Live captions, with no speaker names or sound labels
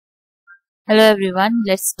Hello everyone,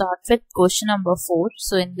 let's start with question number 4.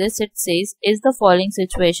 So in this it says, is the following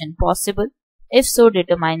situation possible? If so,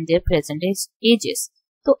 determine their present ages.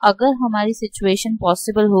 तो अगर हमारी situation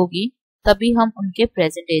possible होगी तभी हम उनके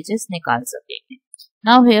present ages निकाल सकेंगे.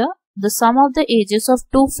 Now here the sum of the ages of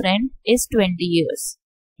two friends is 20 years.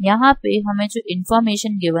 यहाँ पे हमें जो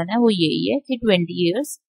information given है वो यही है कि 20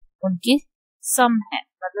 years उनकी sum है,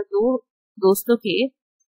 मतलब दो दोस्तों के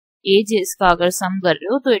एजेस का अगर सम कर रहे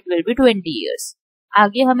हो तो इट विल बी 20 years.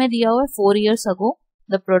 आगे हमें दिया हुआ है 4 years ago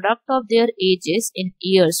the product of their edges in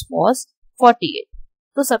years was 48.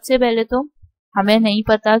 तो सबसे पहले तो हमें नहीं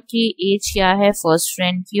पता कि एज क्या है फर्स्ट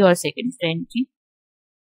फ्रेंड की और सेकंड फ्रेंड की.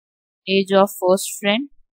 As of first friend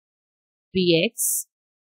px,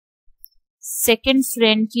 second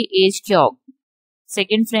friend की एज क्या होगी?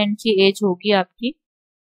 सेकंड फ्रेंड की एज होगी आपकी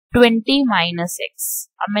 20 माइनस एक्स.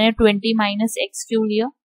 अब मैंने 20 माइनस एक्स क्यों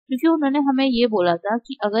लिया? क्योंकि उन्होंने हमें ये बोला था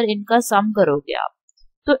कि अगर इनका सम करोगे आप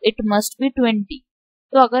तो इट मस्ट बी 20.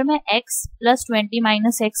 तो अगर मैं x प्लस 20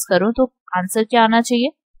 माइनस एक्स करूं तो आंसर क्या आना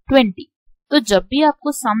चाहिए? 20. तो जब भी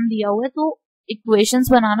आपको सम दिया हुआ है तो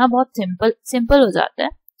इक्वेशंस बनाना बहुत सिंपल हो जाता है.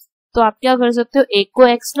 तो आप क्या कर सकते हो, एक को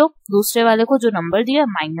x लो, दूसरे वाले को जो नंबर दिया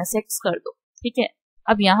माइनस एक्स कर दो. ठीक है.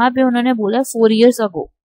 अब यहाँ पे उन्होंने बोला 4 years ago,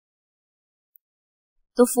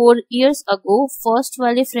 तो 4 years ago फर्स्ट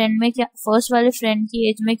वाले फ्रेंड की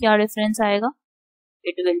एज में क्या डिफरेंस आएगा?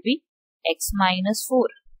 It will be x minus 4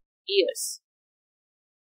 years.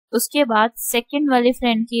 उसके बाद सेकेंड वाले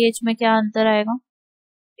फ्रेंड की एज में क्या अंतर आएगा?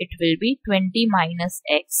 It will be 20 minus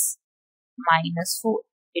x minus 4.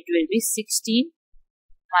 It will be 16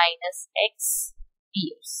 minus x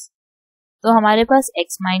years. तो हमारे पास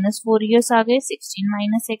x माइनस 4 years आ गए, 16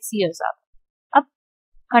 माइनस x years आ गए.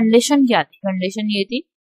 कंडीशन क्या थी? कंडीशन ये थी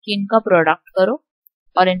कि इनका प्रोडक्ट करो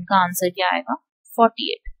और इनका आंसर क्या आएगा?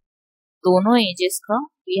 48. दोनों एजेस का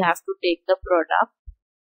we have to take the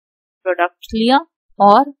product लिया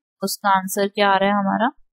और उसका आंसर क्या आ रहा है हमारा?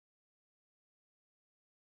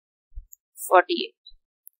 48.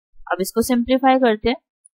 अब इसको सिंप्लीफाई करते हैं.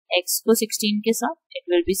 x को 16 के साथ it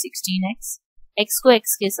will be 16x, x को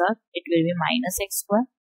x के साथ it will be minus x square,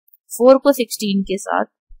 4 को 16 के साथ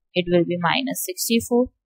it will be minus 64.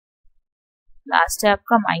 Last है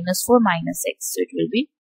आपका माइनस 4 माइनस एक्स, तो it will be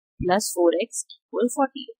plus 4x equal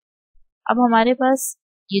 48. अब हमारे पास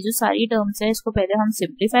ये जो सारी टर्म्स है इसको पहले हम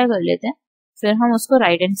सिंप्लीफाई कर लेते हैं, फिर हम उसको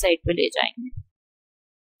राइट हैंड साइड पे ले जाएंगे.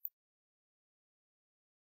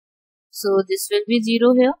 So this will be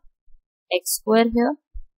 0 here, x square here,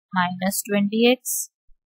 minus 20x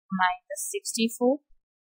minus 64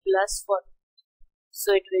 plus 40.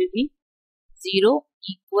 So it will be 0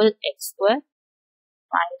 equal x square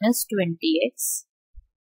minus 20x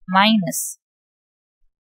minus,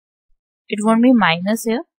 it won't be minus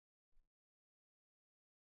here,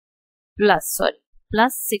 plus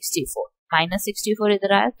 64. minus 64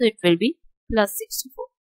 इधर आया तो it will be plus 64.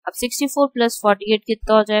 अब 64 plus 48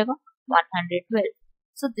 कितना हो जाएगा? 112.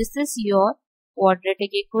 So this is your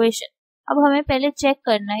quadratic equation. अब हमें पहले चेक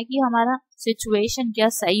करना है कि हमारा सिचुएशन क्या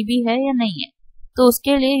सही भी है या नहीं है. तो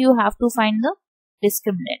उसके लिए you have to find the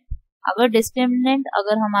discriminant. अगर डिस्क्रिमिनेंट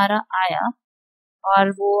अगर हमारा आया और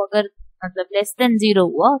वो अगर मतलब लेस देन 0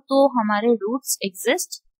 हुआ तो हमारे रूट्स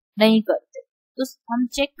एग्जिस्ट नहीं करते. तो हम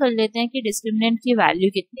चेक कर लेते हैं कि डिस्क्रिमिनेंट की वैल्यू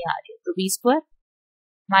कितनी आ रही है. तो B square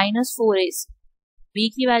minus 4ac, B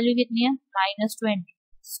की वैल्यू कितनी है? माइनस 20.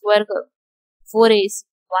 स्क्वायर करो 4ac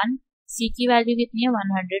 1, सी की वैल्यू कितनी है?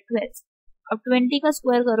 112. अब 20 का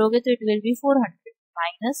स्क्वायर करोगे तो it will be 400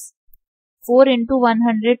 minus 4 into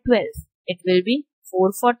 112 it will be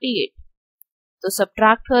 448. तो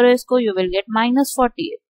सब्ट्रैक्ट करो इसको, यू विल गेट माइनस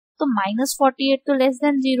 48. तो माइनस 48 तो लेस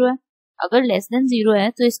देन 0 है. अगर लेस देन 0 है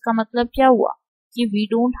तो इसका मतलब क्या हुआ कि we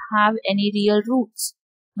don't have any real roots,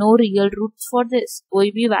 no real roots for this.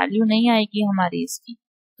 कोई भी वैल्यू नहीं आएगी हमारी इसकी.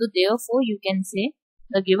 तो therefore you can say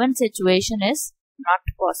the given situation is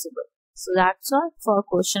not possible. So that's all for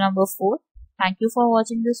question number 4. Thank you for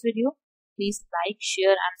watching this video. Please like,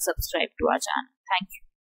 share and subscribe to our channel. Thank you.